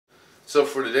So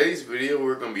for today's video,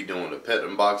 we're going to be doing a pet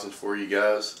unboxing for you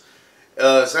guys.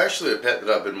 It's actually a pet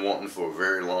that I've been wanting for a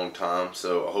very long time,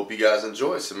 so I hope you guys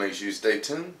enjoy it. So make sure you stay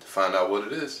tuned to find out what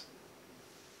it is.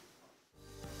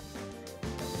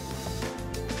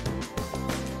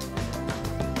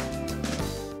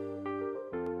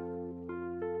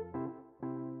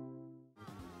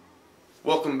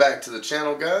 Welcome back to the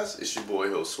channel, guys. It's your boy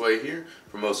Josue here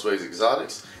from Josue's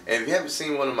Exotics, and if you haven't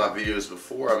seen one of my videos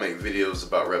before, I make videos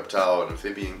about reptile and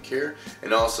amphibian care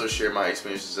and also share my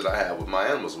experiences that I have with my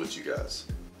animals with you guys.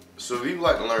 So if you'd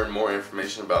like to learn more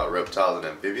information about reptiles and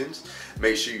amphibians,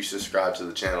 make sure you subscribe to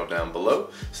the channel down below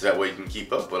so that way you can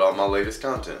keep up with all my latest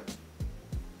content.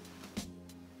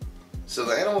 So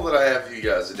the animal that I have for you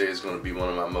guys today is going to be one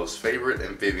of my most favorite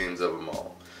amphibians of them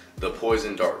all, the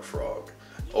poison dart frog,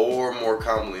 or more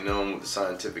commonly known with the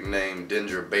scientific name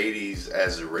Dendrobates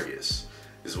azureus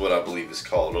is what I believe it's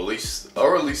called, or at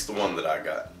least the one that I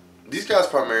got. These guys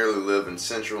primarily live in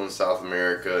Central and South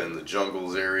America in the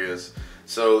jungles areas,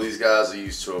 so these guys are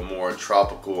used to a more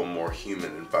tropical and more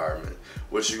humid environment,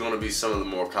 which are going to be some of the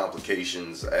more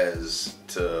complications as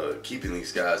to keeping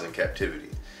these guys in captivity,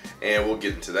 and we'll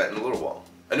get into that in a little while.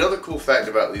 Another cool fact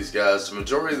about these guys, the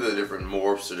majority of the different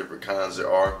morphs or different kinds there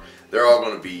are, they're all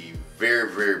going to be very,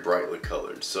 very brightly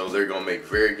colored. So they're going to make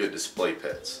very good display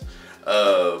pets.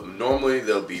 Normally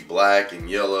they'll be black and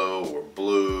yellow or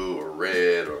blue or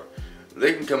red, or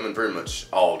they can come in pretty much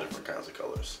all different kinds of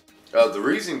colors. The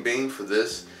reason being for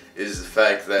this is the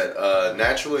fact that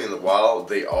naturally in the wild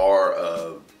they are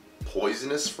a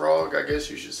poisonous frog, I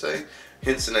guess you should say.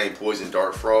 Hence the name poison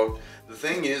dart frog. The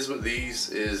thing is with these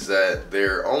is that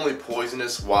they're only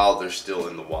poisonous while they're still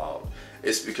in the wild.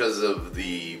 It's because of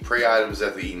the prey items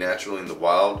that they eat naturally in the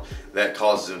wild that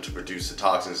causes them to produce the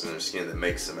toxins in their skin that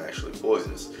makes them actually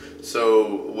poisonous.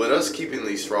 So with us keeping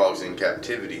these frogs in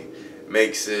captivity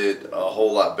makes it a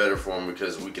whole lot better for them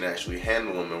because we can actually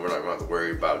handle them and we're not going to have to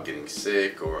worry about getting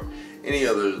sick or any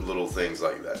other little things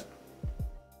like that.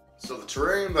 So the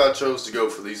terrarium that I chose to go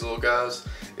for these little guys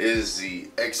is the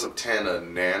Exotana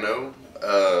Nano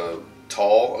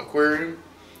tall aquarium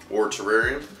or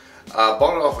terrarium. I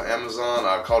bought it off of Amazon.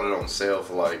 I caught it on sale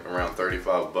for like around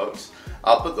 35 bucks.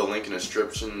 I'll put the link in the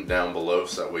description down below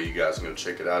so that way you guys can go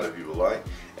check it out if you would like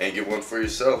and get one for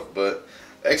yourself. But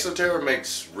Exoterra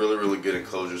makes really good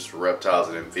enclosures for reptiles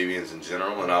and amphibians in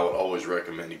general, and I would always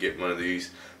recommend you get one of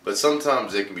these, but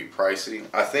sometimes they can be pricey.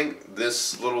 I think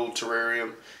this little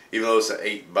terrarium, even though it's an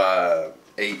 8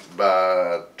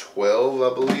 by 12,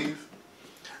 I believe,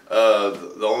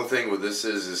 the only thing with this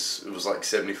is it was like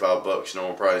 75 bucks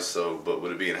normal price, so but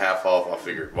with it being half off, I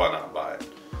figured why not buy it.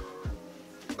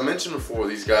 I mentioned before,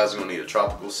 these guys are going to need a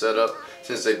tropical setup.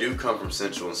 Since they do come from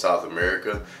Central and South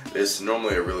America, it's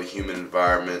normally a really humid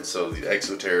environment, so the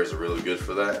Exoterras are really good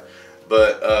for that.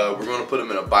 But we're going to put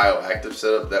them in a bioactive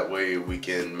setup. That way we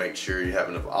can make sure you have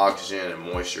enough oxygen and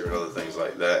moisture and other things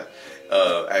like that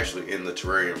actually in the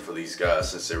terrarium for these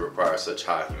guys, since they require such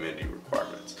high humidity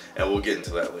requirements. And we'll get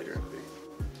into that later in the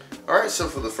video. Alright, so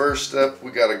for the first step,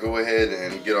 we got to go ahead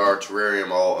and get our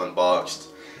terrarium all unboxed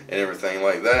and everything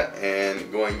like that,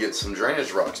 and go ahead and get some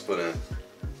drainage rocks put in.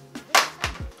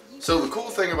 So the cool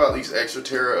thing about these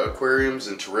Exoterra aquariums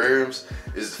and terrariums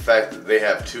is the fact that they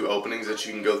have two openings that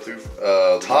you can go through.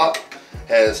 The top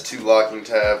has two locking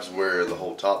tabs where the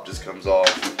whole top just comes off,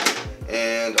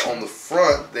 and on the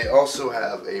front they also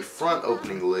have a front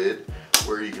opening lid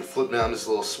where you can flip down this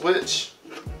little switch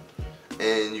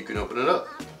and you can open it up.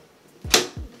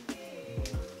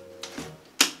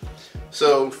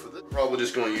 So for this, we're probably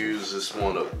just going to use this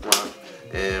one up front,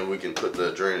 and we can put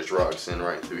the drainage rocks in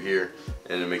right through here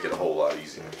and it'll make it a whole lot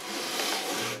easier.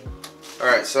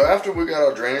 Alright, so after we got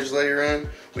our drainage layer in,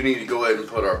 we need to go ahead and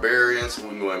put our barrier in, so we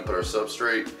can go ahead and put our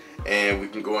substrate, and we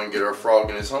can go ahead and get our frog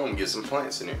in his home and get some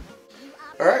plants in here.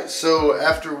 Alright, so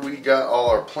after we got all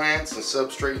our plants and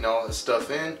substrate and all that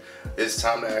stuff in, it's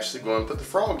time to actually go and put the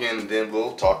frog in, and then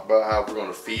we'll talk about how we're going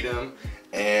to feed him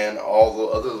and all the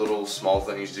other little small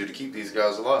things you do to keep these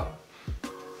guys alive.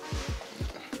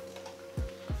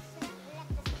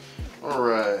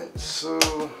 Alright, so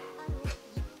let's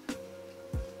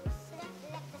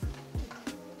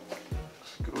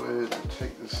go ahead and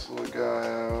take this little guy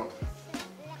out.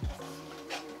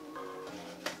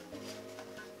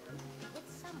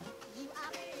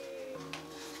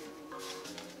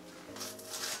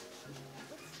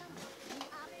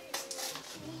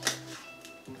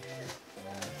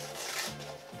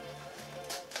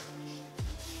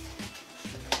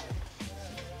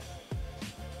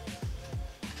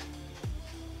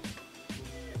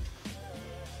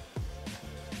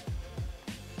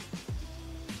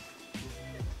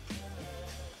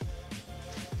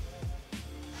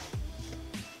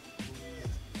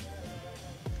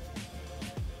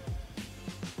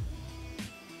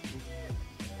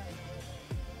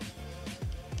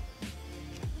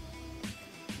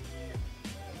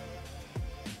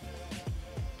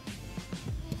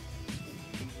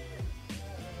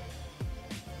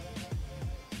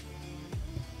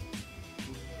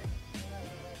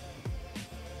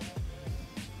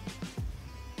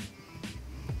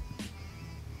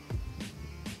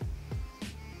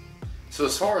 So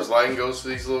as far as lighting goes for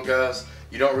these little guys,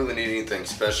 you don't really need anything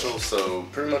special. So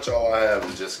pretty much all I have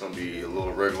is just going to be a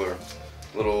little regular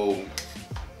light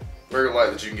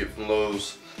that you can get from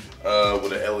Lowe's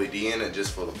with an LED in it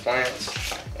just for the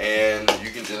plants. And you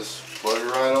can just plug it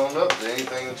right on up to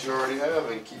anything that you already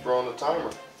have and keep her on the timer.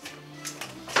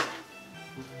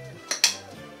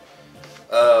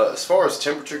 As far as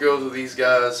temperature goes with these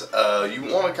guys, you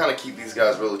want to kind of keep these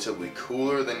guys relatively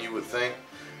cooler than you would think.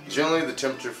 Generally the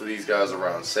temperature for these guys is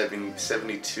around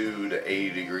 72 to 80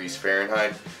 degrees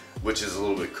Fahrenheit, which is a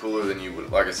little bit cooler than you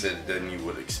would, like I said, than you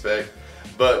would expect.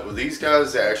 But with these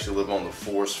guys, they actually live on the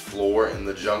forest floor in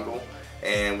the jungle,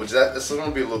 and that's going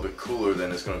to be a little bit cooler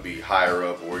than it's going to be higher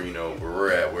up where, you know, where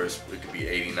we're at, where it could be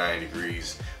 89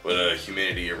 degrees with a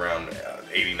humidity around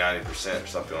 80-90% or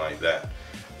something like that.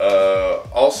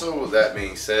 Also, with that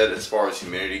being said, as far as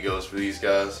humidity goes for these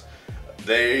guys,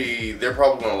 they're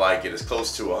probably going to like it as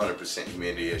close to 100%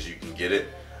 humidity as you can get it.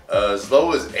 As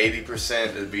low as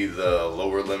 80% would be the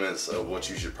lower limits of what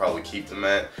you should probably keep them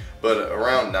at, but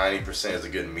around 90% is a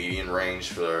good median range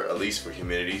for, at least for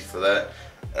humidity for that.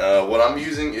 What I'm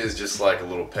using is just like a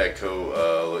little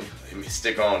Petco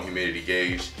stick-on humidity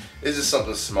gauge. It's just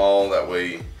something small, that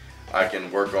way I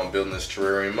can work on building this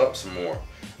terrarium up some more.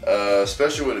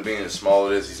 Especially with it being as small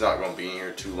it is, he's not going to be in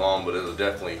here too long, but it'll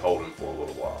definitely hold him for a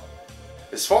little while.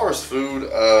 As far as food,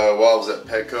 while I was at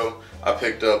Petco, I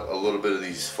picked up a little bit of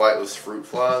these flightless fruit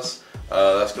flies.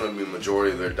 That's going to be the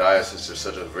majority of their diet, since they're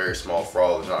such a very small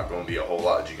frog. There's not going to be a whole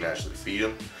lot that you can actually feed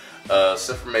them,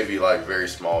 except for maybe like very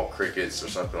small crickets or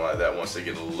something like that once they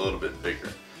get a little bit bigger.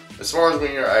 As far as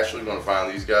when you're actually going to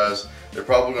find these guys, they're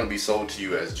probably going to be sold to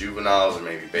you as juveniles or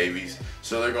maybe babies,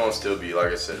 so they're going to still be,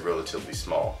 like I said, relatively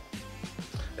small.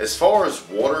 As far as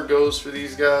water goes for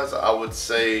these guys, I would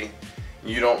say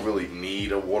you don't really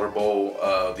need a water bowl.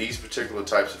 These particular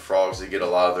types of frogs, they get a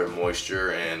lot of their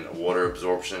moisture and water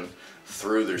absorption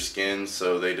through their skin,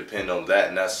 so they depend on that,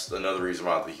 and that's another reason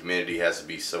why the humidity has to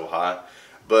be so high.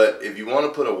 But if you want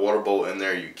to put a water bowl in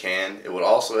there, you can. It would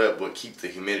also help keep the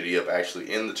humidity up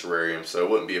actually in the terrarium, so it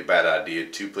wouldn't be a bad idea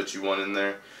to put you one in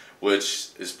there, which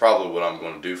is probably what I'm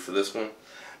going to do for this one.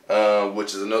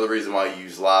 Which is another reason why I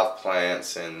use live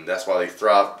plants, and that's why they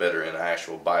thrive better in an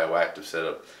actual bioactive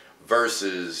setup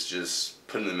versus just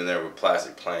putting them in there with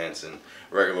plastic plants and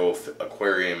regular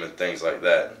aquarium and things like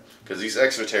that, because these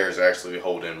exoterras actually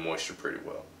hold in moisture pretty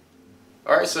well.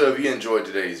 Alright, so if you enjoyed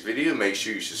today's video, make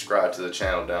sure you subscribe to the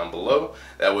channel down below.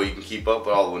 That way you can keep up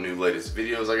with all the new latest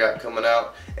videos I got coming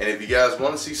out. And if you guys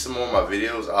want to see some more of my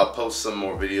videos, I'll post some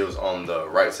more videos on the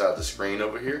right side of the screen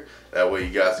over here. That way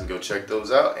you guys can go check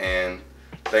those out. And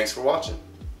thanks for watching.